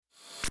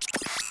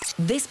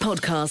This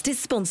podcast is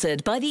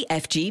sponsored by the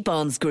FG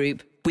Barnes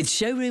Group, with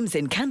showrooms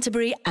in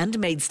Canterbury and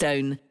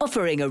Maidstone,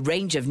 offering a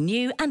range of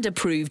new and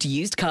approved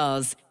used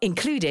cars,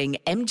 including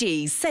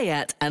MG,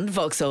 Seat and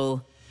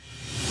Vauxhall.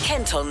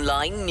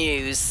 KentOnline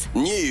News.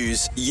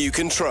 News you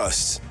can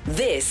trust.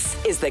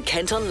 This is the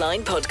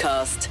KentOnline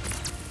Podcast.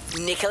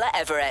 Nicola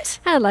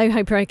Everett. Hello,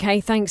 hope you're okay.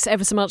 Thanks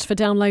ever so much for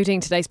downloading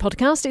today's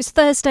podcast. It's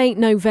Thursday,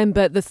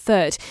 November the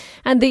 3rd,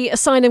 and the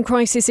asylum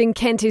crisis in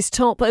Kent is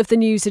top of the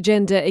news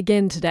agenda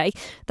again today.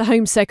 The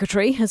Home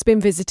Secretary has been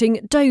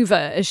visiting Dover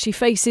as she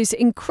faces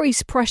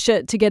increased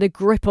pressure to get a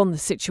grip on the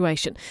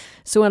situation.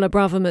 Suella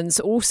Braverman's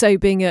also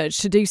being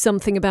urged to do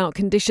something about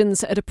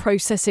conditions at a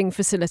processing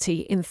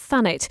facility in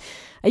Thanet.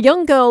 A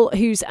young girl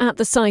who's at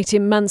the site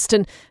in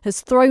Manston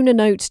has thrown a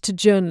note to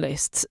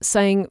journalists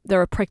saying there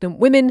are pregnant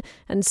women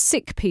and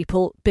sick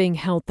people being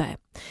held there.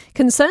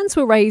 Concerns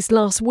were raised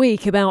last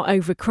week about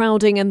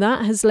overcrowding, and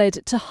that has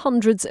led to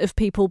hundreds of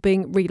people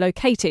being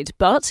relocated.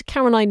 But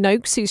Caroline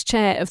Noakes, who's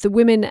chair of the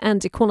Women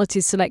and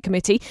Equalities Select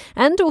Committee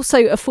and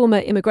also a former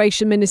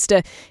immigration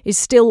minister, is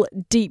still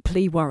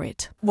deeply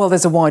worried. Well,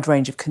 there's a wide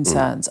range of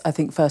concerns. I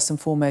think first and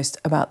foremost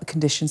about the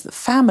conditions that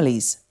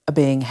families are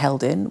being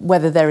held in,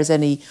 whether there is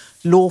any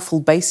lawful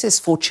basis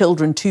for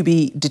children to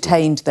be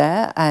detained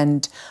there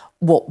and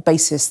what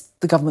basis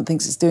the government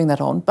thinks it's doing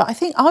that on. But I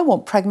think I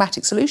want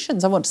pragmatic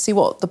solutions. I want to see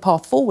what the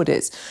path forward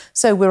is.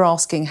 So we're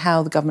asking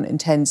how the government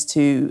intends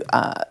to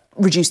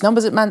reduce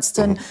numbers at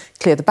Manston,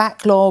 clear the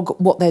backlog,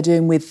 what they're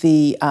doing with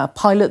the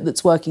pilot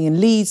that's working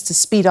in Leeds to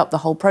speed up the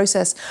whole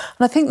process.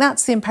 And I think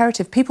that's the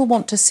imperative. People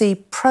want to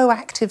see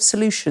proactive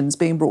solutions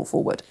being brought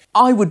forward.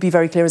 I would be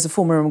very clear as a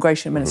former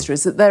immigration minister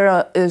is that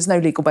there's no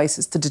legal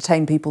basis to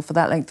detain people for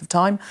that length of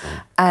time.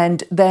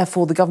 And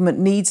therefore, the government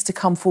needs to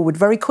come forward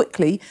very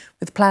quickly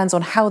with plans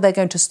on how they're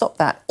going to stop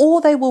that, or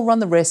they will run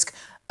the risk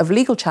of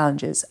legal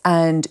challenges,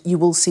 and you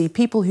will see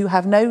people who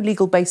have no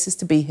legal basis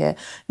to be here,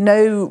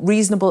 no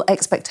reasonable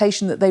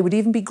expectation that they would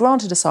even be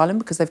granted asylum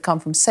because they've come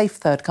from safe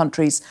third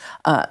countries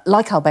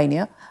like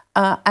Albania,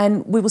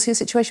 and we will see a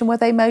situation where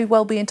they may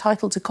well be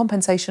entitled to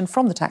compensation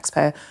from the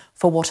taxpayer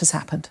for what has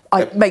happened.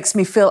 It makes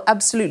me feel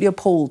absolutely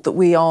appalled that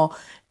we are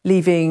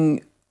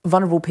leaving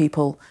vulnerable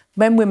people,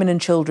 men, women and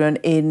children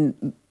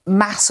in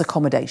mass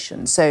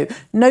accommodation. So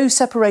no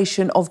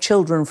separation of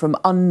children from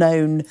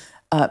unknown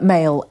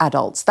male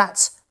adults.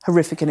 That's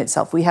horrific in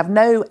itself. We have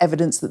no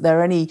evidence that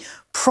there are any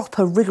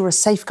proper, rigorous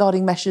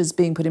safeguarding measures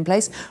being put in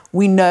place.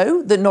 We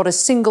know that not a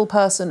single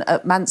person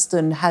at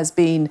Manston has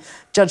been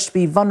judged to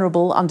be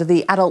vulnerable under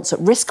the adults at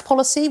risk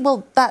policy.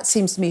 Well, that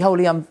seems to me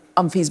wholly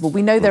unfeasible.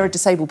 We know there are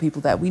disabled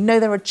people there. We know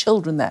there are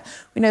children there.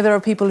 We know there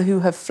are people who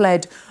have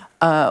fled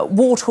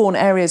war-torn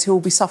areas who will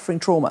be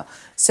suffering trauma.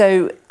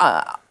 So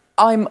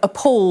I'm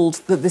appalled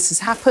that this has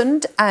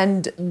happened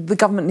and the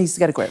government needs to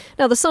get a grip.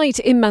 Now, the site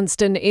in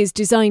Manston is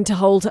designed to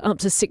hold up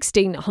to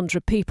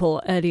 1,600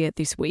 people. Earlier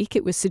this week,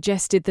 it was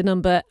suggested the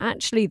number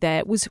actually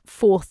there was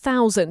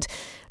 4,000.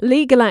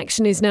 Legal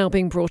action is now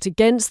being brought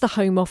against the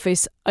Home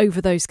Office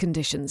over those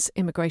conditions.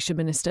 Immigration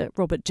Minister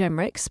Robert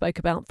Jenrick spoke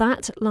about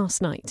that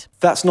last night.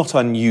 That's not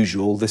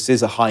unusual. This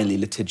is a highly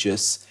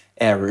litigious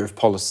area of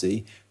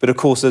policy. But of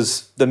course,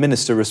 as the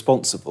minister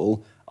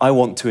responsible, I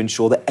want to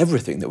ensure that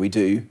everything that we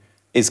do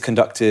is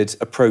conducted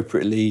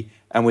appropriately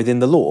and within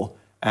the law.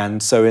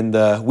 And so in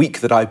the week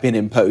that I've been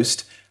in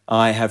post,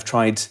 I have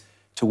tried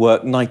to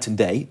work night and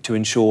day to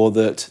ensure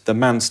that the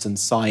Manston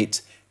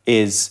site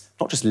is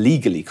not just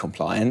legally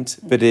compliant,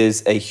 but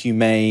is a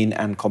humane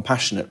and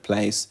compassionate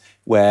place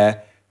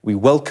where we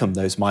welcome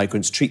those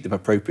migrants, treat them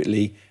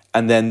appropriately,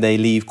 and then they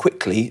leave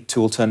quickly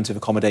to alternative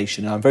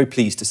accommodation. And I'm very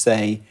pleased to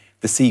say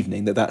this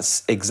evening that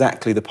that's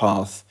exactly the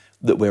path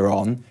that we're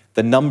on.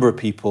 The number of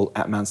people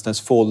at Manston has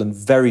fallen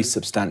very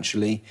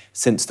substantially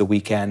since the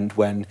weekend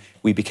when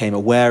we became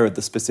aware of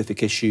the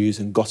specific issues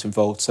and got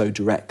involved so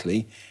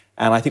directly.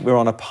 And I think we're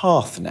on a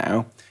path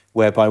now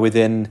whereby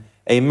within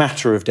a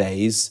matter of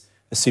days,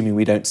 assuming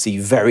we don't see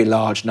very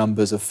large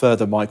numbers of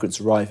further migrants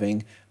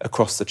arriving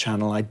across the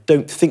Channel, I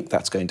don't think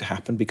that's going to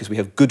happen because we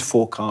have good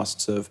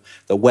forecasts of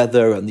the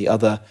weather and the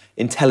other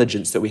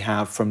intelligence that we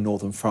have from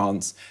northern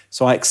France.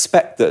 So I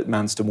expect that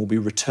Manston will be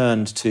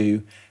returned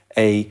to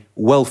a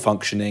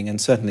well-functioning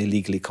and certainly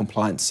legally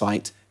compliant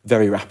site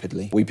very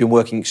rapidly. We've been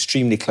working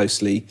extremely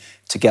closely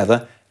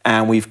together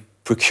and we've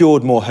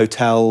procured more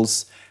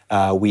hotels,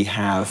 we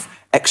have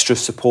extra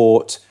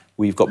support,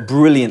 we've got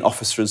brilliant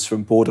officers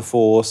from Border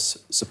Force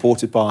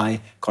supported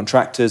by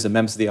contractors and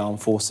members of the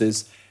armed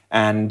forces,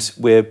 and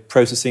we're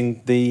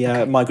processing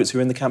the migrants who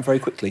are in the camp very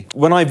quickly.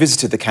 When I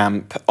visited the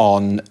camp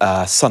on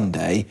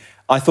Sunday,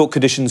 I thought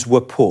conditions were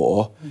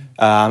poor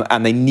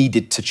and they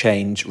needed to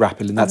change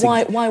rapidly. And that's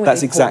why were that's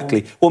they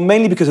exactly poor? Well,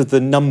 mainly because of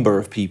the number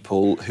of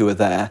people who are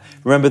there.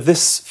 Remember,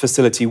 this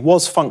facility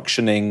was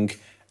functioning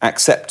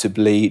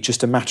acceptably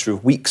just a matter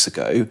of weeks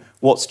ago.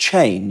 What's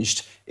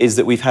changed is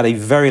that we've had a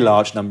very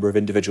large number of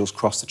individuals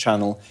cross the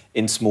Channel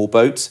in small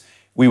boats.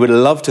 We would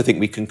love to think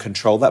we can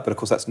control that, but of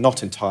course that's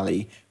not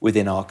entirely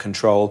within our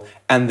control.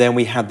 And then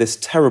we had this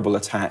terrible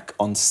attack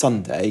on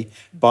Sunday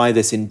by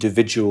this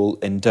individual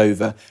in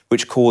Dover,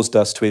 which caused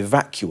us to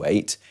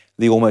evacuate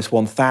the almost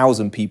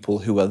 1,000 people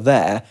who were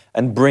there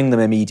and bring them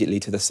immediately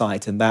to the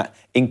site. And that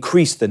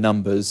increased the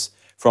numbers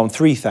from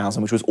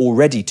 3,000, which was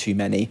already too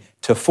many,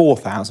 to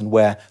 4,000,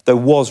 where there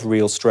was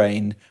real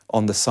strain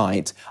on the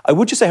site. I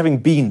would just say, having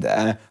been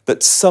there,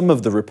 that some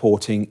of the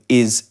reporting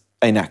is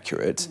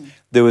inaccurate.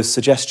 There were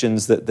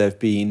suggestions that there have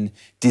been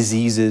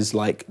diseases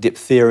like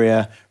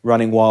diphtheria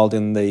running wild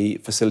in the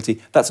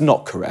facility. That's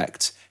not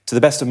correct. To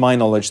the best of my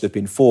knowledge, there have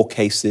been 4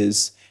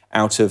 cases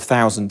out of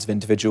thousands of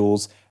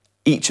individuals.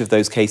 Each of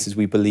those cases,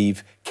 we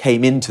believe,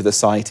 came into the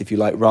site, if you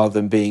like, rather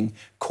than being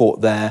caught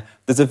there.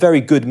 There's a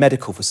very good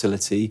medical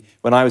facility.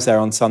 When I was there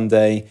on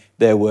Sunday,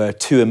 there were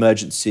 2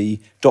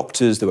 emergency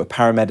doctors, there were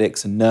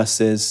paramedics and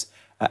nurses.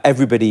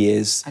 Everybody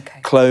is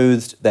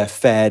clothed, they're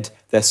fed,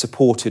 they're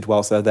supported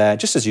whilst they're there,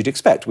 just as you'd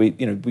expect.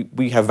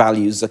 We have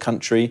values as a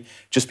country.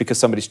 Just because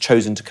somebody's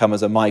chosen to come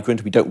as a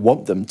migrant, we don't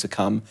want them to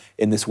come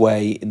in this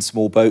way in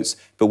small boats.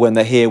 But when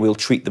they're here, we'll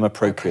treat them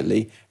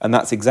appropriately. And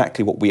that's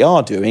exactly what we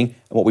are doing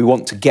and what we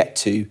want to get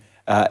to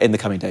in the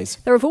coming days.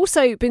 There have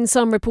also been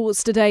some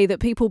reports today that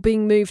people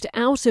being moved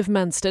out of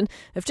Manston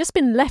have just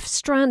been left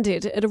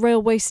stranded at a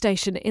railway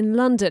station in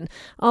London.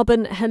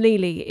 Arban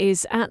Halili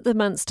is at the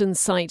Manston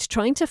site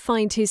trying to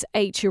find his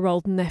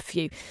 8-year-old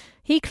nephew.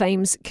 He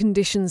claims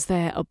conditions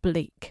there are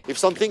bleak. If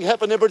something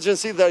happened,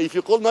 emergency there, if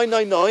you call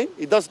 999,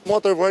 it doesn't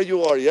matter where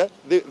you are, yeah?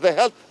 The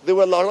help, they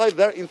will arrive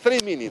there in 3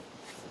 minutes.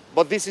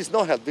 But this is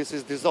no help, this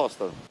is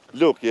disaster.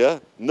 Look, yeah,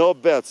 no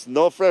beds,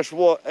 no fresh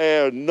water,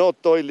 air, no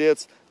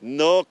toilets,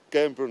 no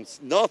campers,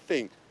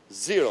 nothing.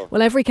 Zero.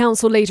 Well, every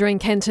council leader in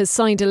Kent has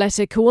signed a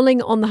letter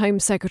calling on the Home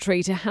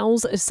Secretary to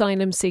house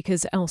asylum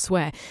seekers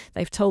elsewhere.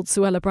 They've told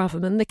Suella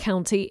Braverman the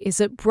county is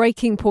at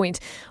breaking point.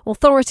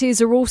 Authorities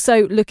are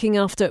also looking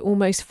after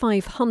almost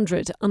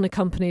 500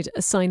 unaccompanied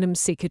asylum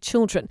seeker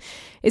children.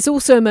 It's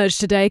also emerged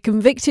today a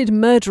convicted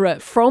murderer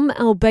from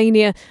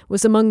Albania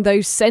was among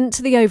those sent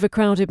to the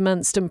overcrowded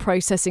Manston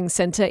processing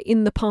centre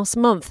in the past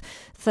month.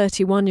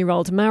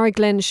 31-year-old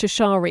Mariglen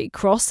Shashari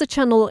crossed the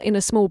channel in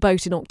a small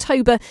boat in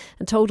October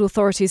and told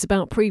authorities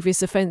about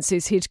previous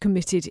offences he'd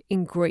committed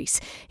in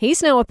Greece.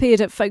 He's now appeared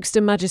at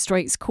Folkestone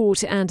Magistrates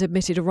Court and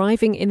admitted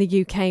arriving in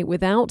the UK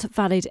without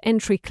valid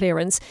entry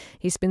clearance.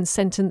 He's been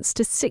sentenced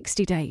to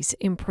 60 days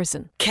in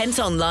prison.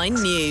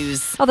 KentOnline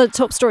News. Other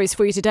top stories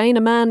for you today.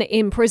 A man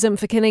in prison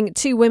for killing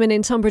 2 women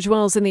in Tunbridge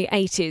Wells in the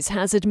 80s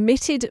has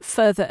admitted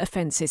further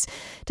offences.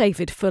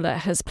 David Fuller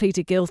has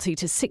pleaded guilty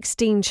to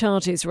 16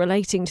 charges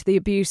relating to the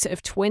abuse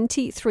of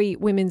 23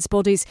 women's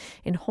bodies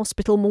in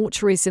hospital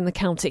mortuaries in the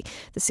county.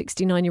 The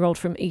 69-year-old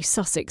from East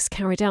Sussex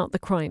carried out the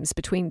crimes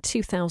between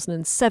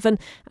 2007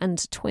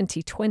 and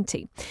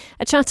 2020.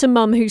 A Chatham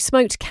mum who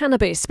smoked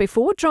cannabis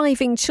before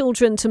driving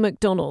children to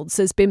McDonald's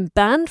has been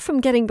banned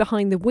from getting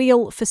behind the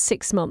wheel for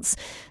 6 months.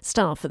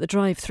 Staff at the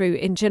drive-thru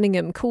in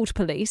Gillingham called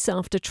police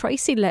after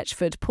Tracy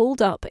Letchford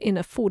pulled up in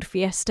a Ford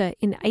Fiesta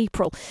in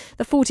April.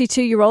 The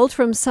 42-year-old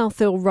from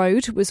Southill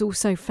Road was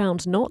also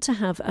found not to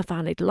have a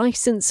valid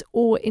licence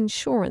or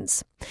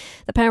insurance.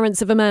 The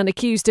parents of a man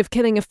accused of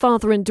killing a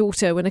father and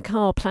daughter when a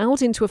car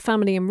ploughed into a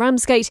family in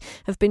Ramsgate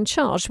have been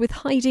charged with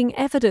hiding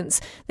evidence.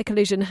 The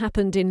collision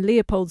happened in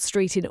Leopold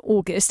Street in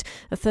August.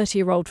 A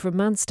 30-year-old from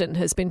Manston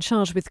has been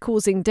charged with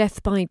causing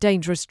death by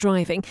dangerous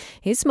driving.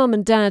 His mum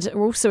and dad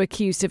are also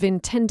accused of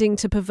intending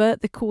to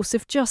pervert the course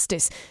of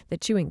justice. They're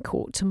due in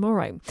court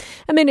tomorrow.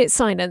 A minute's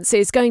silence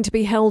is going to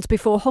be held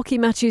before hockey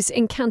matches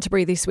in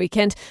Canterbury this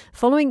weekend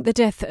following the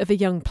death of a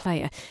young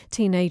player.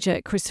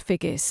 Teenager Chris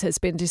Figgis has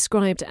been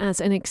described as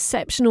an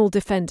exceptional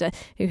defender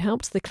who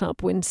helped the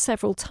club win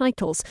several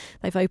titles.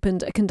 They've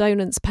opened a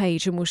condolence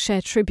page and will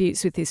share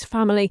tributes with his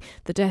family.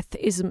 The death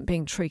isn't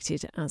being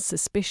treated as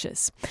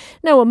suspicious.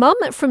 Now, a mum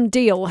from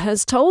Deal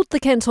has told the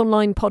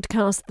KentOnline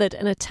Podcast that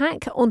an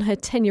attack on her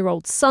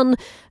 10-year-old son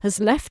has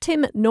left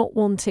him not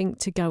wanting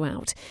to go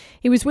out.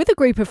 He was with a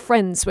group of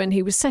friends when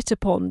he was set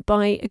upon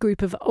by a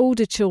group of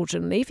older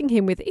children, leaving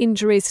him with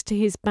injuries to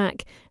his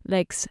back,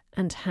 legs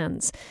and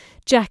hands.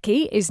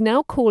 Jacquie is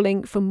now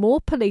calling for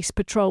more police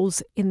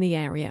patrols in the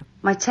area.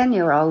 My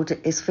 10-year-old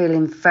is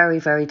feeling very,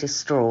 very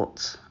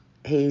distraught.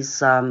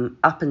 He's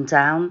up and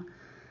down,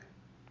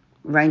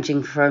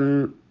 ranging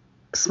from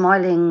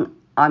smiling,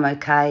 I'm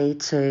okay,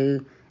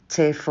 to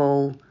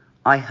tearful,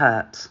 I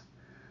hurt.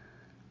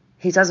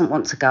 He doesn't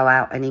want to go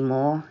out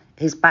anymore.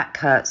 His back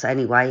hurts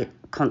anyway,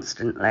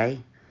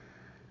 constantly.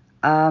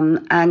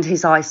 And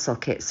his eye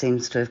socket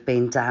seems to have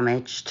been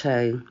damaged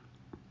too.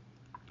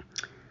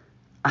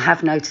 I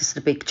have noticed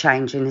a big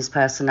change in his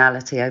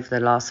personality over the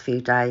last few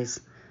days,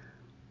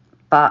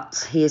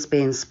 but he is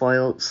being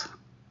spoilt.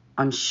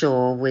 I'm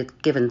sure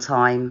with given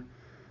time,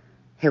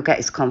 he'll get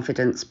his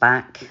confidence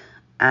back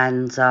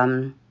and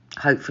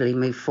hopefully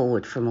move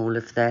forward from all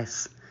of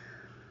this.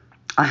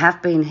 I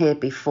have been here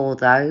before,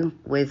 though,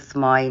 with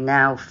my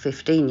now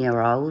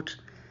 15-year-old.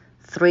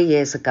 3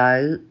 years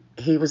ago,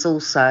 he was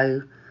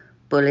also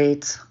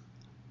bullied,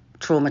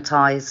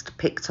 traumatised,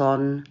 picked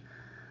on.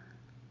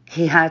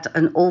 He had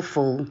an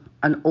awful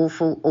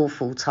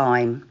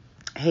time.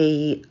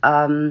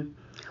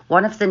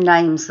 One of the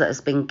names that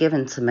has been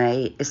given to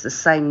me is the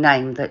same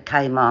name that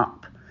came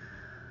up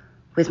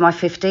with my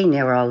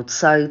 15-year-old.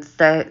 So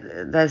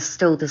there's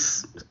still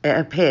this, it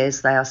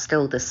appears they are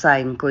still the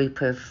same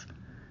group of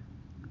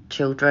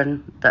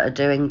children that are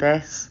doing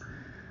this.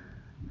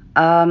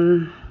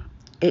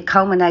 It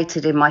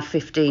culminated in my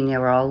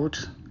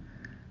 15-year-old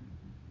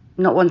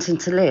not wanting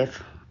to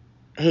live.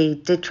 He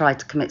did try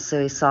to commit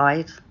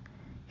suicide.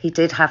 He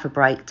did have a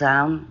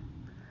breakdown.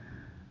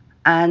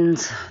 And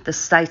the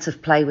state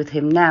of play with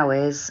him now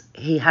is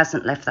he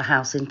hasn't left the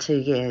house in 2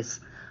 years,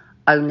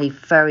 only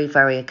very,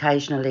 very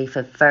occasionally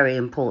for very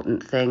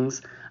important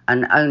things,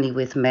 and only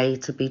with me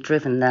to be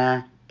driven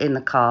there in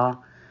the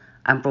car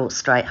and brought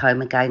straight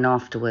home again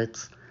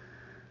afterwards.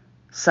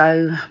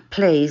 So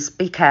please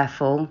be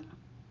careful,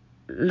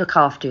 look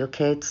after your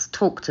kids,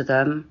 talk to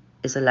them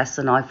is a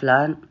lesson I've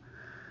learnt.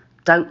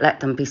 Don't let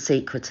them be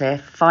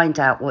secretive, find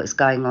out what's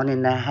going on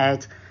in their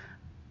head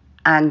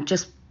and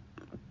just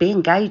be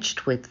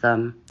engaged with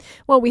them.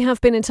 Well, we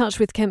have been in touch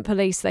with Kent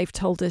Police. They've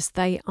told us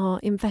they are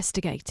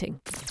investigating.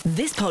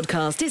 This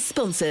podcast is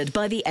sponsored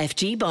by the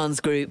FG Barnes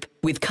Group,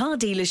 with car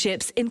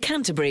dealerships in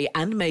Canterbury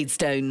and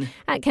Maidstone.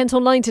 At Kent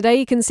Online today,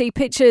 you can see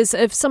pictures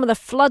of some of the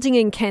flooding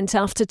in Kent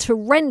after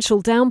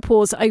torrential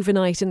downpours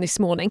overnight and this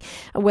morning.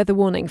 A weather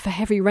warning for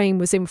heavy rain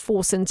was in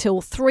force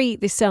until 3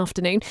 this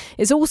afternoon.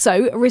 There's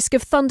also a risk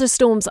of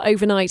thunderstorms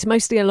overnight,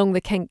 mostly along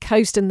the Kent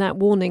coast, and that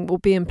warning will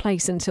be in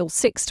place until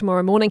 6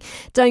 tomorrow morning.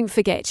 Don't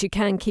forget, you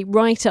can keep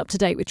right up to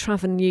date with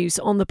travel news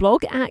on the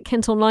blog at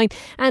Kent Online,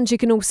 and you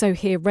can also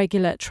hear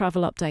regular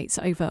travel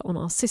updates over on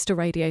our sister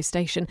radio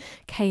station,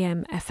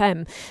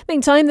 KMFM.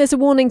 Meantime, there's a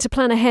warning to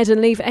plan ahead and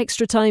leave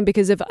extra time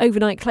because of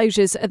overnight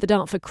closures at the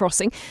Dartford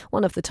crossing.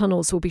 One of the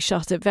tunnels will be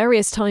shut at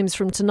various times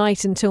from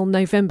tonight until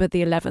November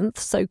the 11th,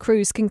 so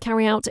crews can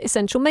carry out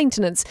essential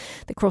maintenance.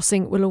 The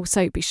crossing will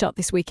also be shut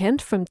this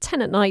weekend from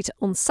 10 at night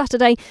on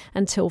Saturday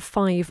until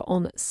 5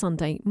 on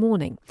Sunday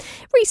morning.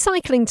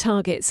 Recycling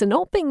targets are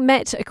not being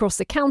met across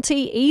the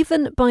county,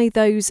 even by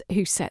those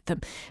who set them.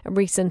 A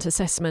recent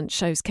assessment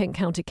shows Kent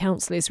County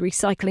Council is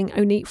recycling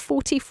only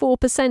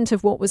 44%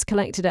 of what was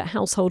collected at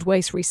household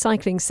waste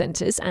recycling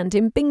centres and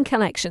in bin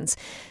collections.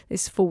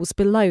 This falls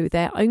below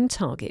their own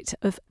target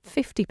of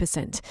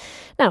 50%.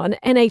 Now, an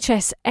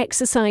NHS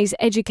exercise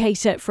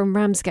educator from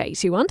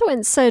Ramsgate who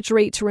underwent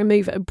surgery to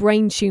remove a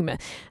brain tumour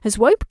has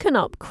woken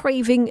up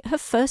craving her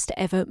first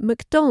ever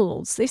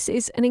McDonald's. This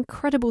is an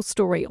incredible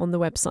story on the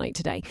website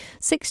today.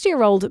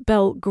 60-year-old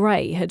Belle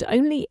Gray had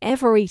only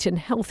ever eaten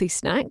healthy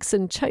snacks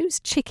and chose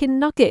chicken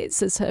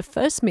nuggets as her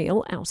first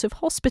meal out of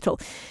hospital.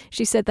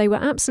 She said they were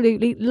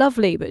absolutely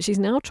lovely, but she's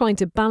now trying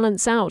to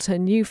balance out her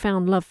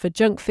newfound love for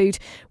junk food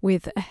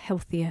with a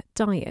healthier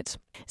diet.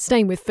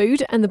 Staying with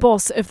food, and the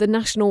boss of the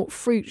National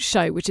Fruit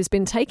Show, which has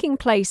been taking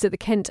place at the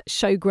Kent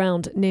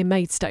Showground near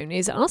Maidstone,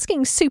 is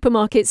asking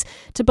supermarkets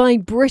to buy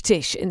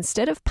British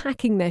instead of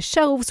packing their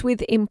shelves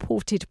with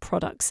imported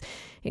products.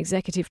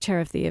 Executive Chair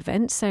of the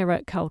event,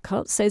 Sarah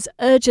Culcutt, says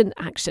urgent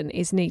action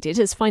is needed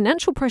as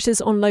financial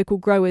pressures on local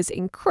growers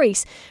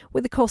increase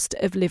with the cost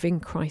of living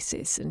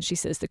crisis. And she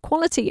says the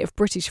quality of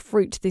British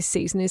fruit this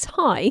season is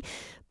high,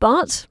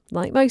 but,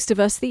 like most of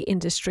us, the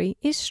industry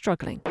is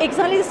struggling.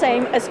 Exactly the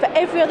same as for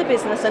every other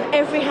business and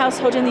every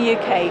household in the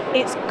UK,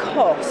 it's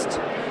cost.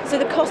 So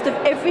the cost of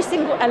every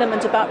single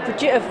element about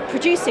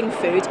producing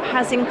food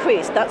has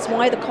increased. That's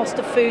why the cost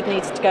of food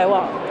needs to go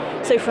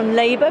up. So from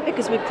labour,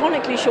 because we're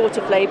chronically short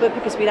of labour,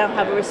 because we don't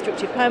have a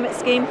restricted permit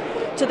scheme,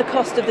 to the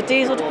cost of the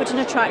diesel to put in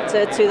a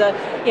tractor, to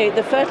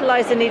the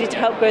fertiliser needed to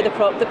help grow the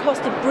crop, the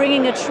cost of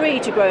bringing a tree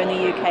to grow in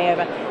the UK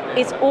over,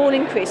 it's all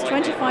increased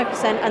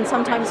 25% and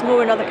sometimes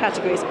more in other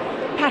categories.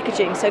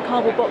 Packaging, so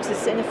cardboard boxes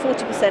sitting at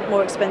 40%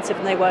 more expensive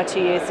than they were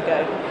 2 years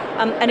ago.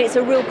 And it's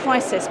a real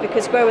crisis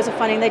because growers are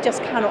finding they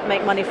just cannot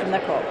make money from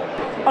their crop.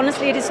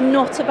 Honestly, it is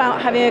not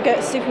about having a go at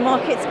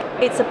supermarkets.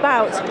 It's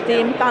about the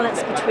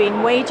imbalance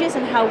between wages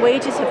and how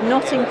wages have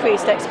not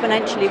increased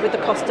exponentially with the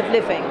cost of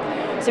living.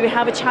 So we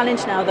have a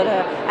challenge now that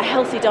a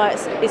healthy diet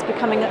is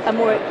becoming a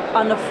more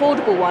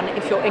unaffordable one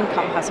if your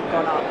income hasn't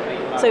gone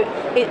up. So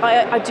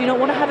I do not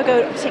want to have a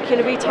go at a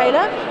particular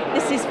retailer.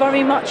 This is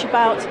very much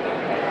about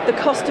the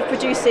cost of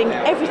producing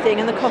everything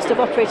and the cost of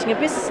operating a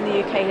business in the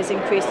UK has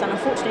increased, and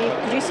unfortunately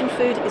producing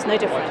food is no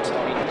different.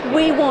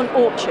 We want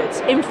orchards.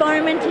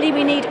 Environmentally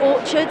we need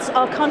orchards.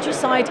 Our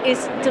countryside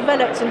is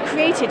developed and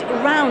created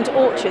around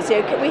orchards.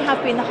 We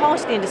have been the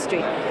heart of the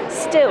industry.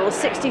 Still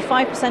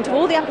 65% of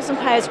all the apples and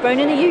pears grown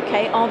in the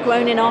UK are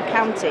grown in our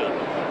county.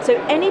 So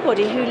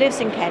anybody who lives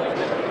in Kent,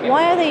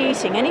 why are they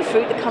eating any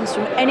fruit that comes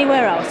from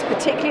anywhere else,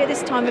 particularly at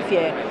this time of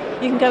year?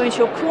 You can go into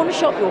your corner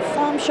shop, your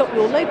farm shop,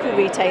 your local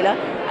retailer,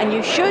 and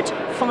you should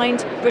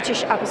find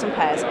British apples and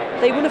pears.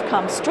 They will have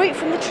come straight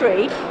from the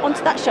tree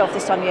onto that shelf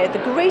this time of year, the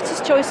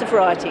greatest choice of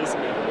varieties.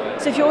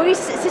 So if you're always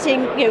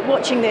sitting,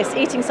 watching this,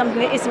 eating something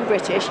that isn't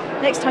British,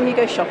 next time you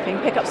go shopping,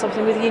 pick up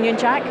something with Union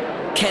Jack.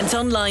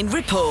 KentOnline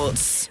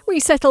reports.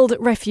 Resettled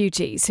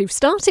refugees who've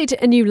started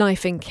a new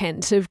life in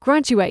Kent have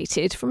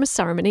graduated from a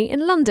ceremony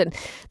in London.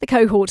 The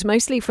cohort,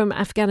 mostly from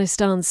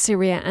Afghanistan,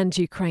 Syria and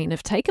Ukraine,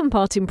 have taken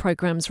part in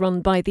programmes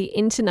run by the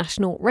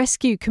International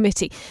Rescue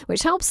Committee,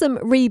 which helps them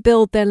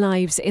rebuild their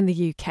lives in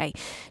the UK.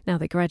 Now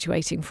they're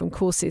graduating from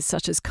courses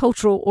such as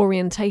cultural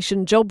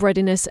orientation, job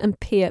readiness and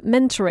peer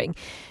mentoring.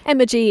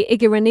 Emoji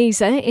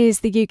Igiraniza is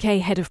the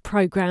UK head of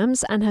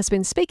programmes and has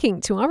been speaking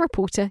to our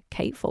reporter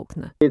Kate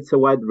Faulkner. It's a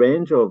wide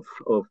range of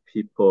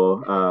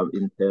people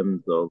in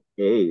terms of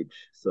age.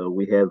 So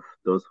we have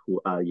those who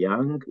are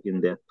young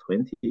in their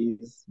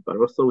 20s, but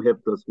also we have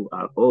those who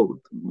are old,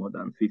 more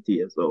than 50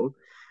 years old,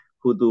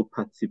 who do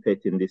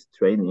participate in these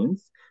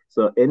trainings.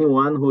 So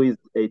anyone who is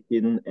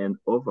 18 and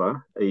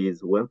over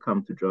is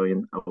welcome to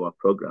join our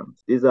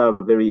programs. These are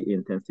very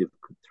intensive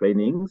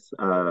trainings.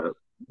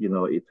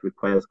 It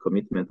requires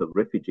commitment of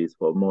refugees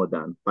for more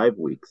than 5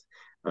 weeks.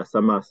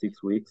 Some are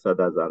 6 weeks,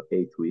 others are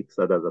 8 weeks,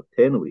 others are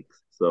 10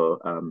 weeks. So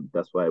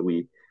that's why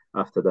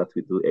after that,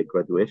 we do a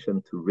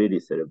graduation to really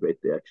celebrate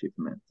their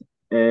achievement.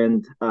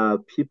 And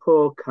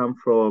people come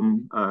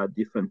from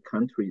different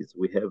countries.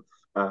 We have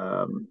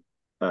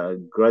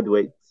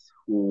graduates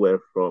who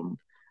were from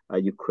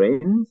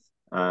Ukraine,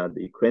 the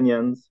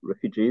Ukrainians,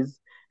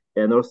 refugees.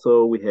 And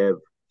also we have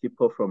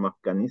people from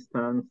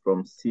Afghanistan,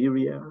 from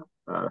Syria,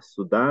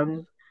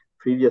 Sudan.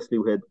 Previously,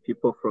 we had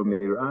people from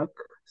Iraq.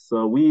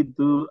 So we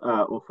do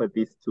offer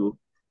this to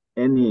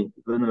any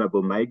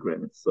vulnerable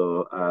migrants.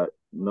 So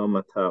no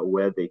matter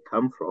where they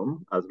come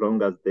from, as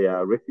long as they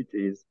are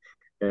refugees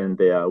and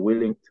they are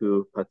willing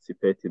to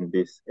participate in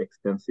these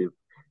extensive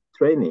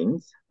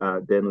trainings,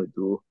 then we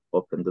do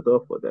open the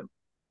door for them.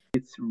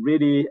 It's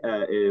really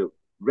a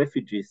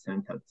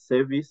refugee-centered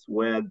service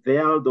where they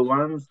are the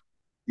ones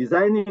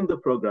designing the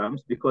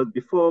programs, because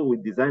before we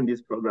design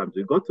these programs,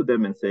 we go to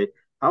them and say,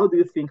 how do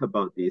you think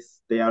about this?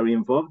 They are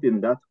involved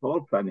in that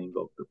whole planning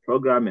of the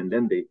program, and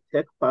then they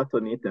take part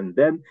on it, and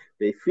then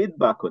they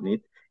feedback on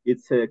it.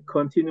 It's a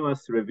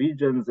continuous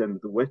revisions and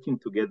working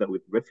together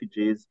with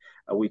refugees.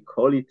 We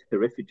call it a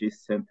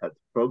refugee-centered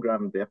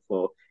program.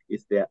 Therefore,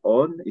 it's their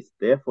own, it's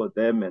there for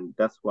them, and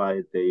that's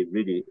why they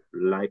really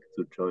like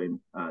to join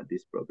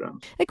this program.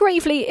 A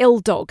gravely ill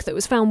dog that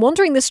was found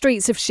wandering the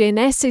streets of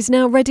Sheerness is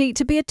now ready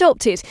to be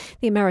adopted.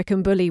 The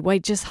American bully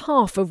weighed just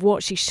half of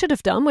what she should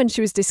have done when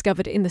she was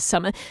discovered in the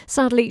summer.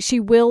 Sadly, she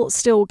will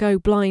still go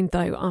blind,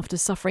 though, after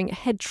suffering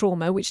head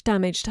trauma which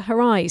damaged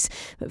her eyes.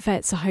 But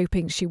vets are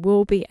hoping she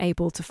will be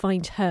able to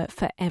find her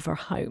forever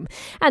home.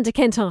 And a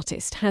Kent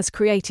artist has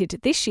created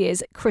this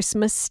year's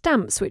Christmas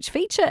stamps, which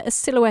feature a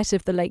silhouette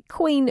of the late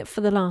Queen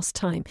for the last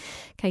time.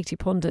 Katie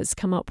Ponder's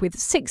come up with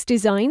 6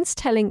 designs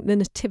telling the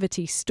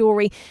nativity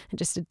story. And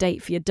just a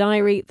date for your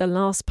diary, the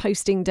last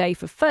posting day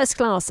for first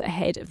class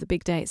ahead of the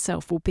big day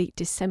itself will be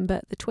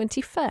December the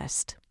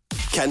 21st.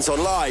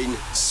 KentOnline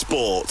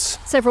Sport.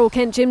 Several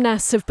Kent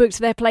gymnasts have booked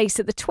their place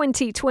at the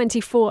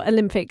 2024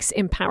 Olympics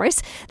in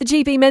Paris. The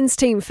GB men's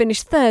team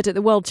finished third at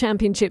the World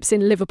Championships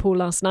in Liverpool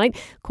last night.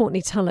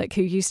 Courtney Tulloch,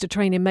 who used to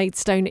train in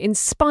Maidstone,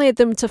 inspired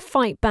them to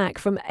fight back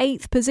from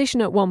 8th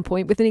position at one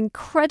point with an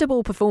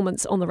incredible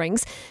performance on the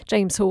rings.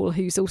 James Hall,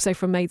 who's also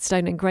from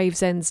Maidstone, and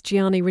Gravesend's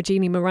Gianni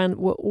Regini Moran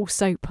were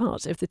also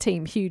part of the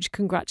team. Huge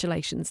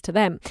congratulations to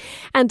them.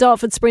 And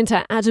Dartford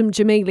sprinter Adam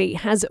Jamili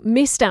has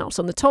missed out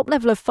on the top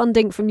level of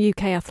funding from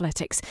UK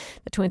athletics.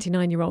 The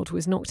 29-year-old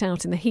was knocked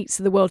out in the heats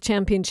of the World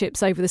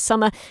Championships over the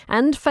summer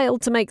and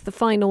failed to make the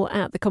final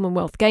at the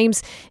Commonwealth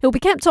Games. He'll be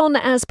kept on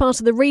as part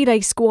of the relay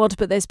squad,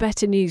 but there's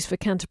better news for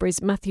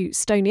Canterbury's Matthew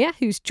Stonier,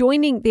 who's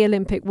joining the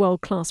Olympic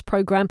world-class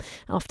programme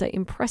after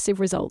impressive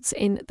results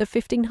in the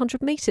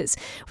 1500 metres.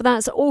 Well,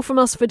 that's all from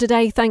us for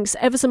today. Thanks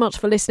ever so much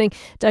for listening.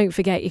 Don't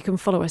forget you can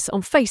follow us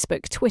on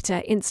Facebook,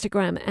 Twitter,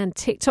 Instagram and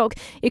TikTok.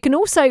 You can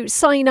also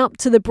sign up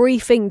to the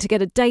briefing to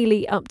get a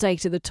daily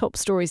update of the top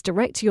stories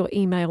direct to your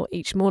email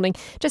each morning.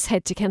 Just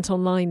head to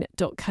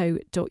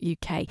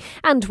kentonline.co.uk.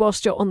 And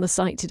whilst you're on the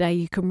site today,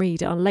 you can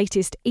read our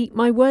latest Eat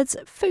My Words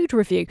food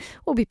review.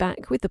 We'll be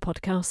back with the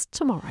podcast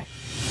tomorrow.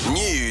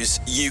 News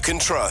you can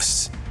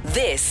trust.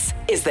 This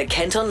is the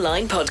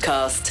KentOnline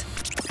Podcast.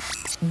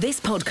 This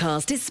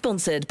podcast is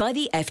sponsored by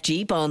the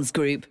FG Barnes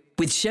Group,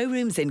 with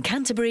showrooms in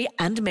Canterbury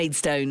and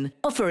Maidstone,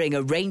 offering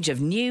a range of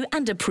new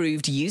and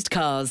approved used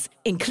cars,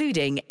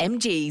 including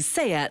MG,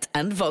 Seat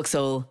and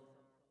Vauxhall.